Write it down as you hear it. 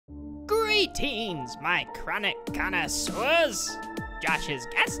Greetings, my chronic connoisseurs. Josh's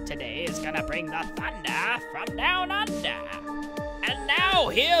guest today is gonna bring the thunder from down under. And now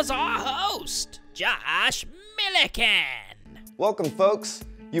here's our host, Josh Millican. Welcome, folks.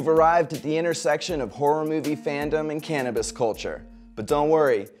 You've arrived at the intersection of horror movie fandom and cannabis culture. But don't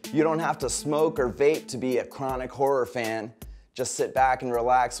worry, you don't have to smoke or vape to be a chronic horror fan. Just sit back and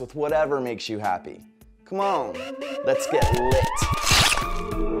relax with whatever makes you happy. Come on, let's get lit.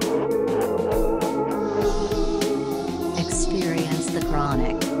 Experience the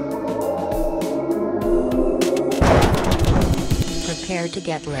chronic. Prepare to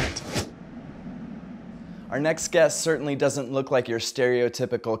get lit. Our next guest certainly doesn't look like your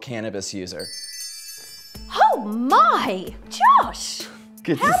stereotypical cannabis user. Oh my! Josh!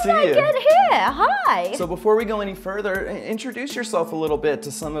 Good to How see did I you. get here? Hi! So before we go any further, introduce yourself a little bit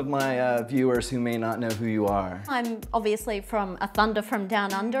to some of my viewers who may not know who you are. I'm obviously from a thunder from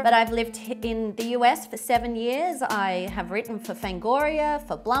down under, but I've lived in the US for 7 years. I have written for Fangoria,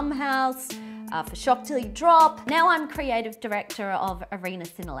 for Blumhouse, for Shock Till You Drop. Now I'm creative director of Arena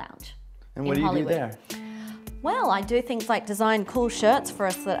Cine Lounge. And what do you do there? Well, I do things like design cool shirts for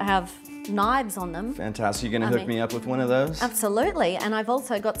us that have knives on them. Fantastic. You gonna hook me up with one of those? Absolutely, and I've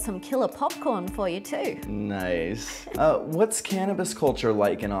also got some killer popcorn for you too. Nice. What's cannabis culture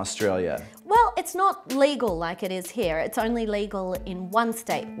like in Australia? Well, it's not legal like it is here. It's only legal in one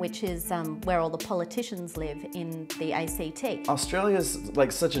state, which is where all the politicians live in the ACT. Australia's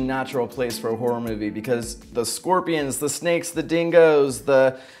like such a natural place for a horror movie because the scorpions, the snakes, the dingoes,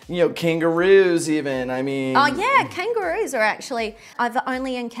 the, kangaroos even, I mean. Oh yeah, kangaroos are actually, I've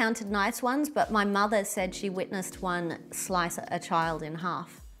only encountered nice ones, but my mother said she witnessed one slice a child in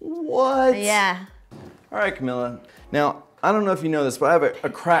half. What? Yeah. All right, Camilla. Now, I don't know if you know this, but I have a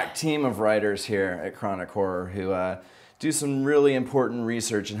crack team of writers here at Chronic Horror who do some really important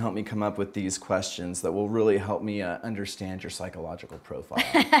research and help me come up with these questions that will really help me understand your psychological profile.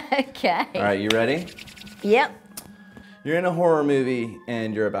 Okay. All right, you ready? Yep. You're in a horror movie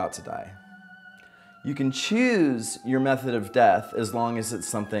and you're about to die. You can choose your method of death as long as it's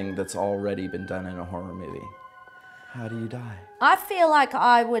something that's already been done in a horror movie. How do you die? I feel like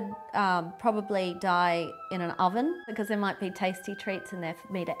I would probably die in an oven because there might be tasty treats in there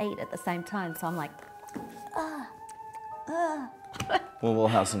for me to eat at the same time. So I'm like, Well, we'll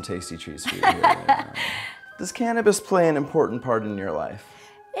have some tasty treats for you here later on. Does cannabis play an important part in your life?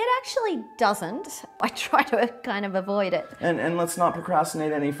 It actually doesn't. I try to kind of avoid it. And let's not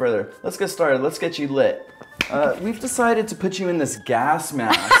procrastinate any further. Let's get started. Let's get you lit. We've decided to put you in this gas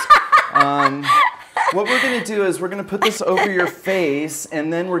mask. What we're gonna do is we're gonna put this over your face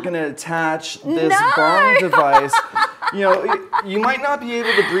and then we're gonna attach this bong device. You might not be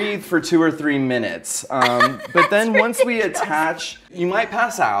able to breathe for 2 or 3 minutes, but then once we attach, you might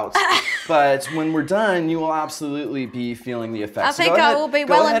pass out, but when we're done, you will absolutely be feeling the effects. I think I will be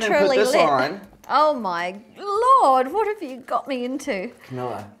well and truly lit. Go ahead and put this on. Oh my Lord, what have you got me into?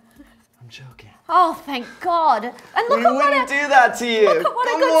 Camilla, I'm joking. Oh, thank God. And look We at what wouldn't do that to you. Look at what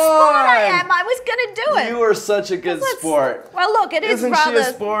a good sport I am. I was gonna do it. You are such a good sport. Well, look, it is Isn't rather. she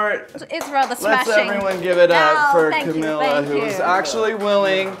a sport? It's rather smashing. Let's everyone give it up for thank you, Camilla, thank who is you. actually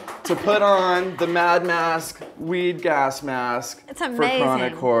willing to put on the Mad Mask, weed gas mask It's for amazing.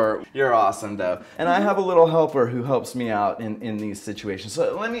 Chronic Horror. You're awesome, though. And I have a little helper who helps me out in these situations.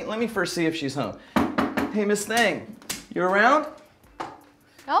 So let me first see if she's home. Hey, Miss Thing, you around?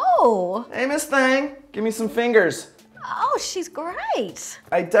 Oh. Hey, Miss Thing, give me some fingers. Oh, she's great.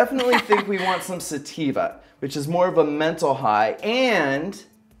 I definitely think we want some sativa, which is more of a mental high, and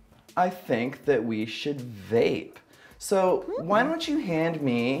I think that we should vape. So why don't you hand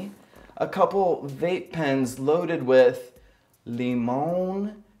me a couple vape pens loaded with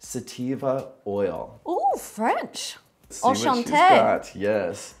limon sativa oil. Ooh, French. See what she's Enchanté. got.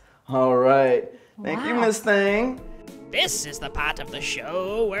 Yes. All right. Thank you, Wow. Miss Thing. This is the part of the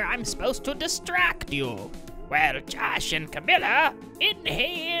show where I'm supposed to distract you. Well, Josh and Camilla,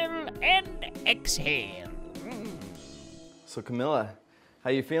 inhale and exhale. So Camilla, how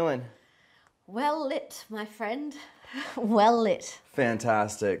you feeling? Well lit, my friend. Well lit.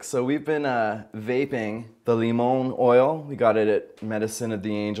 Fantastic. So we've been vaping the limon oil. We got it at Medicine of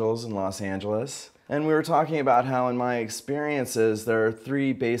the Angels in Los Angeles. And we were talking about how in my experiences, there are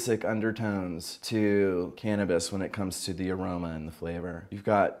 3 basic undertones to cannabis when it comes to the aroma and the flavor. You've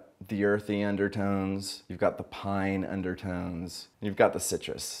got the earthy undertones, you've got the pine undertones, and you've got the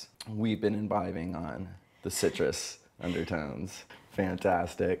citrus. We've been imbibing on the citrus undertones.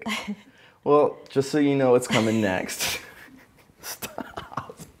 Fantastic. Well, just so you know what's coming next.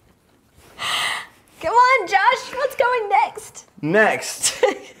 Stop. Come on, Josh, what's going next? Next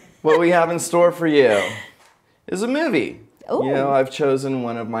what we have in store for you is a movie. Ooh. You know, I've chosen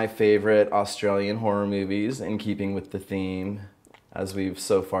one of my favorite Australian horror movies in keeping with the theme, as we've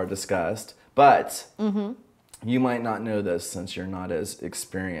so far discussed. But you might not know this since you're not as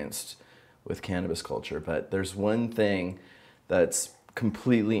experienced with cannabis culture, but there's one thing that's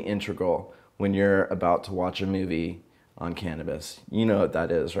completely integral when you're about to watch a movie on cannabis. You know what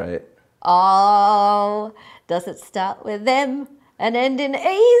that is, right? Oh, does it start with M and end in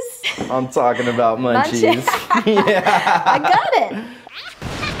E's? I'm talking about munchies. Yeah. I got it.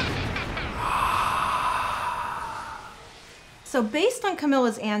 So based on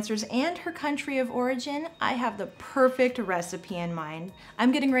Camilla's answers and her country of origin, I have the perfect recipe in mind.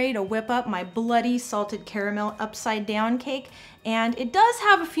 I'm getting ready to whip up my bloody salted caramel upside down cake, and it does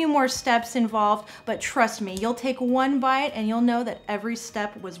have a few more steps involved, but trust me, you'll take one bite and you'll know that every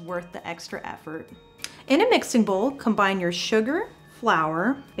step was worth the extra effort. In a mixing bowl, combine your sugar,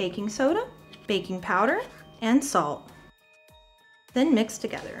 flour, baking soda, baking powder, and salt. Then mix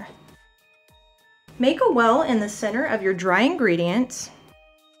together. Make a well in the center of your dry ingredients,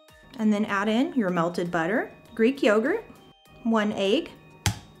 and then add in your melted butter, Greek yogurt, 1 egg,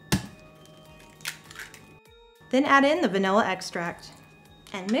 then add in the vanilla extract,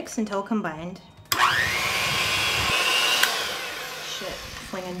 and mix until combined. Shit,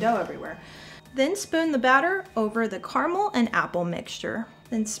 flinging dough everywhere. Then spoon the batter over the caramel and apple mixture,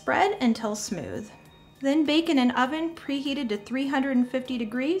 then spread until smooth. Then bake in an oven preheated to 350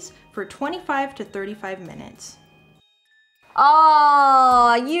 degrees for 25 to 35 minutes.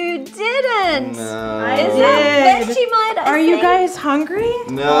 Oh, you didn't. No. I Is did. that Vegemite? Are you guys hungry?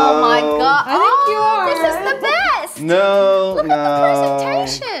 No. Oh my God. I think you are. This is the best. No, Look no. at the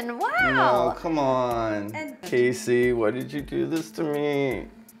presentation. Wow. No, come on. Casey, why did you do this to me?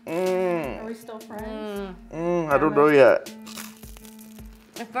 Are we still friends? I don't know yet.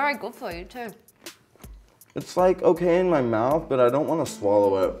 It's very good for you too. It's like okay in my mouth, but I don't want to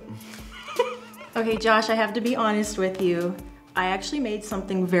swallow it. Okay, Josh, I have to be honest with you. I actually made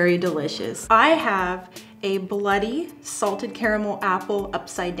something very delicious. I have a bloody salted caramel apple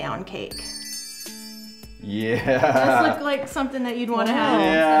upside down cake. Yeah. Does look like something that you'd want to have.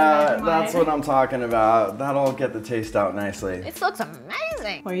 Yeah, that's what I'm talking about. That'll get the taste out nicely. It looks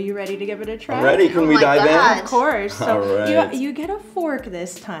amazing. Are you ready to give it a try? I'm ready. Can we my dive God. Of course. So All right. you get a fork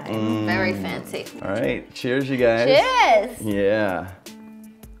this time. Very fancy. in? All right. Cheers, you guys. Cheers. Yeah.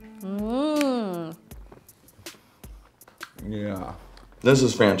 Mmm. Yeah. This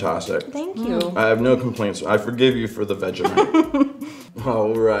is fantastic. Thank you. I have no complaints. I forgive you for the Vegemite.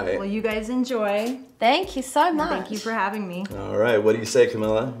 All right. Well, you guys enjoy. Thank you so much. Thank you for having me. All right. What do you say,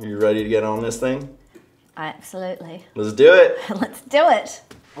 Camilla? Are you ready to get on this thing? Absolutely. Let's do it. Let's do it.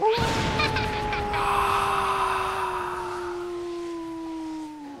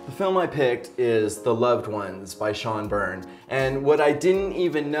 The film I picked is The Loved Ones by Sean Byrne. And what I didn't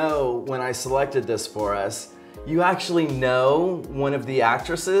even know when I selected this for us, you actually know one of the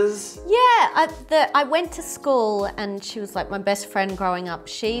actresses? Yeah, I went to school and she was like my best friend growing up.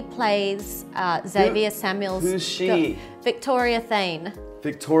 She plays Xavier Samuel's... Who's she? Victoria Thane.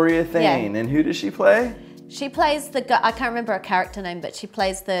 Victoria Thane. And who does she play? She plays the... I can't remember her character name, but she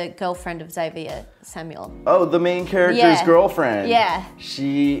plays the girlfriend of Xavier Samuel. Oh, the main character's Yeah. girlfriend. Yeah.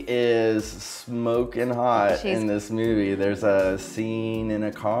 She is smoking hot She's- in this movie. There's a scene in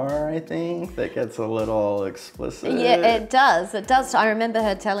a car, I think, that gets a little explicit. Yeah, it does. It does. I remember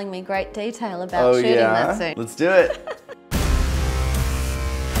her telling me great detail about shooting that scene. Let's do it.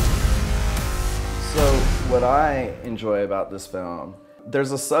 So what I enjoy about this film,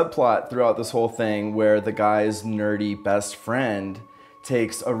 there's a subplot throughout this whole thing where the guy's nerdy best friend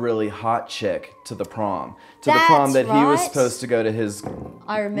takes a really hot chick to the prom. To the prom that That's he was right. supposed to go to his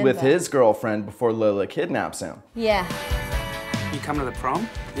I remember. with his girlfriend before Lola kidnaps him. Yeah. You come to the prom?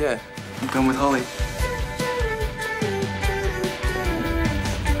 Yeah, I'm going with Holly.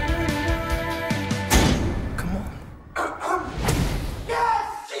 Come on.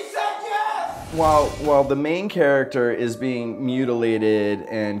 While the main character is being mutilated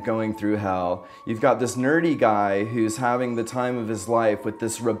and going through hell, you've got this nerdy guy who's having the time of his life with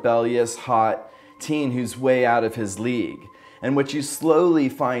this rebellious, hot teen who's way out of his league. And what you slowly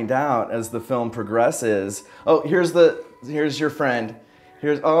find out as the film progresses, oh, here's your friend.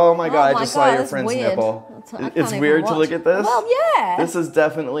 Oh my God, I just saw your that's friend's weird. nipple. I can't It's even weird to watch. look at this? Well, yeah. This is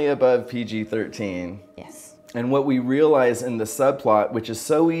definitely above PG-13. Yes. And what we realize in the subplot, which is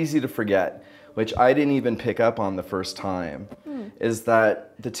so easy to forget, which I didn't even pick up on the first time, is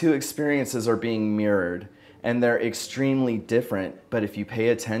that the two experiences are being mirrored and they're extremely different, but if you pay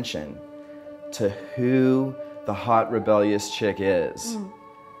attention to who the hot rebellious chick is,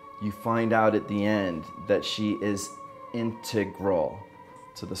 you find out at the end that she is integral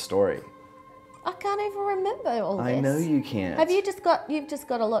to the story. I can't even remember all this. I know you can't. You've just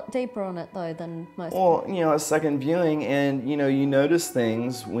got a lot deeper on it though than most Well, people. you know, a second viewing, and you know, you notice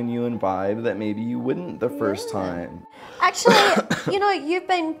things when you imbibe that maybe you wouldn't the first time. Actually, you know,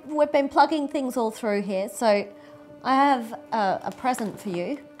 we've been plugging things all through here, so I have a present for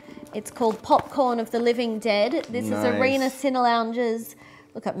you. It's called Popcorn of the Living Dead. This is Arena Cine Lounge's,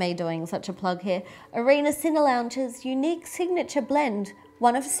 look at me doing such a plug here, Arena Cine Lounge's unique signature blend,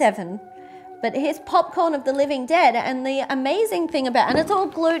 1 of 7. But here's Popcorn of the Living Dead, and the amazing thing about, and it's all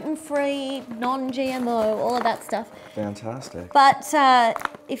gluten-free, non-GMO, all of that stuff. Fantastic. But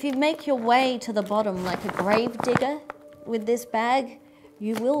if you make your way to the bottom like a grave digger with this bag,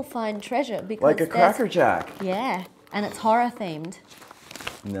 you will find treasure. Because like a Cracker Jack. Yeah, and it's horror themed.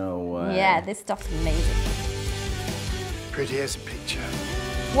 No way. Yeah, this stuff's amazing. Pretty as a picture.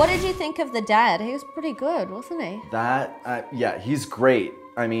 What did you think of the dad? He was pretty good, wasn't he? Yeah, he's great.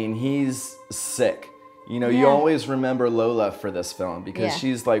 I mean, he's sick. You know, Yeah. you always remember Lola for this film because Yeah.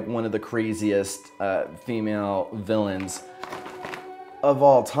 she's like one of the craziest female villains of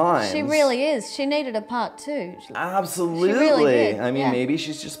all time. She really is. She needed a part 2. Absolutely. She really did, I mean, yeah. maybe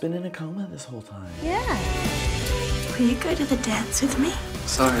she's just been in a coma this whole time. Yeah. Will you go to the dance with me?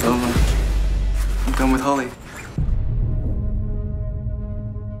 Sorry, Lola. I'm going with Holly.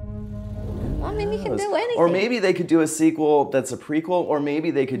 I mean, you can do anything. Or maybe they could do a sequel that's a prequel, or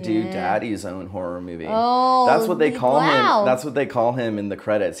maybe they could do Daddy's own horror movie. Oh, that's what they call wow. him. That's what they call him in the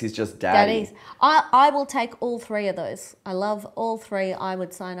credits. He's just Daddy. Daddies. I will take all 3 of those. I love all 3. I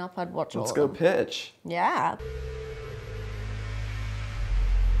would sign up. I'd watch all Let's of go them. pitch. Yeah.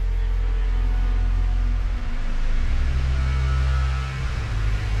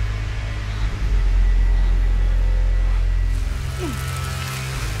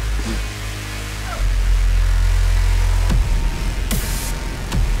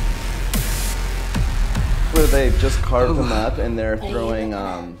 Where they've just carved him up and they're throwing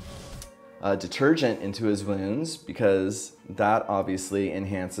detergent into his wounds because that obviously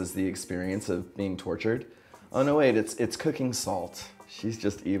enhances the experience of being tortured. Oh no, wait, it's cooking salt. She's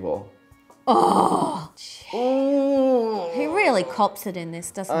just evil. Oh, he really cops it in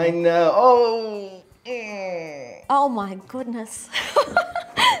this, doesn't he? I know. Oh. Oh my goodness.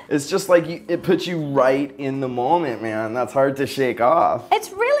 It's just like it puts you right in the moment, man. That's hard to shake off. It's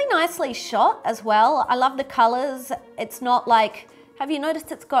really nicely shot as well. I love the colors. It's not like, have you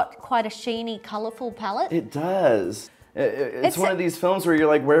noticed it's got quite a sheeny, colorful palette? It does. It's one of these films where you're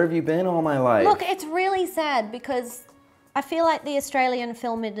like, where have you been all my life? Look, it's really sad because I feel like the Australian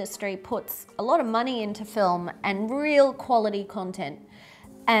film industry puts a lot of money into film and real quality content.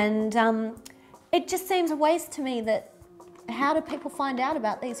 And it just seems a waste to me that how do people find out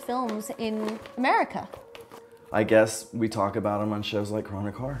about these films in America? I guess we talk about them on shows like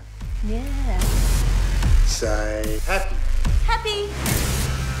Chronic Horror. Yeah. Say happy. Happy.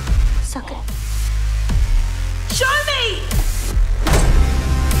 Suck it. Show me!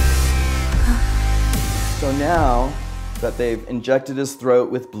 So now that they've injected his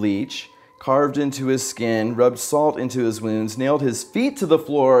throat with bleach, carved into his skin, rubbed salt into his wounds, nailed his feet to the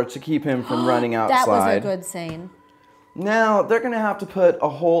floor to keep him from running outside. That was a good scene. Now they're gonna have to put a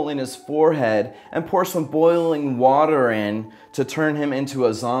hole in his forehead and pour some boiling water in to turn him into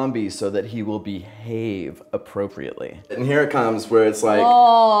a zombie so that he will behave appropriately. And here it comes where it's like,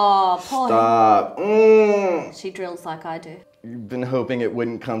 Oh, poor stop. him. She drills like I do. You've been hoping it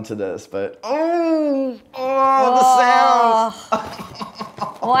wouldn't come to this, but the sounds.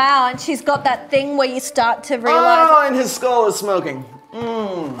 Wow, and she's got that thing where you start to realize. Oh, and his skull is smoking.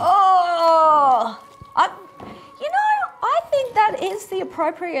 Oh, you know, I think that is the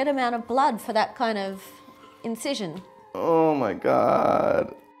appropriate amount of blood for that kind of incision. Oh my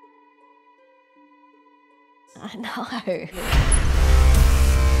God. I know.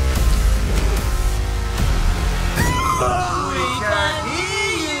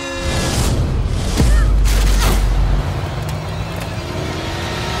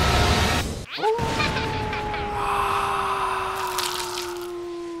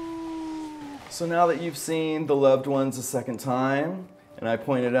 So now that you've seen The Loved Ones a second time, and I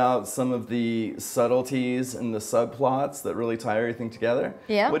pointed out some of the subtleties and the subplots that really tie everything together,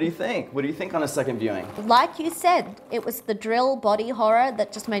 Yeah. what do you think? What do you think on a second viewing? Like you said, it was the drill body horror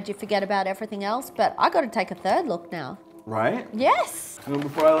that just made you forget about everything else, but I got to take a third look now. Right? Yes. And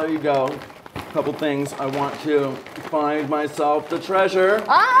before I let you go, a couple things. I want to find myself the treasure.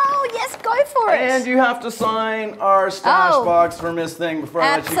 Oh, yes, go for it. And you have to sign our stash Oh. box for Miss Thing before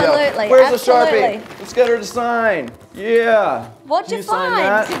I let you go. Absolutely, Where's the absolutely. Sharpie? Let's get her to sign. Yeah. What'd Can you sign find?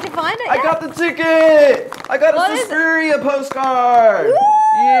 that? Did you find it? I Yeah. got the ticket. I got What a is it? Suspiria postcard. Woo!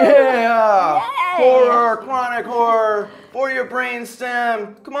 Yeah. Yay. Horror, chronic horror for your brain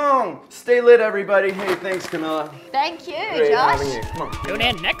stem. Come on. Stay lit, everybody. Hey, thanks, Camilla. Thank you, Great Josh. having you. Come on. Tune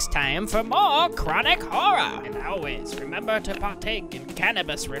in next time for more chronic horror. And always remember to partake in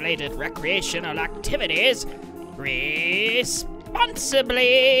cannabis-related recreational activities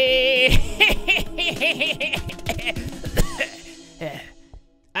responsibly.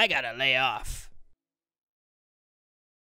 I gotta lay off.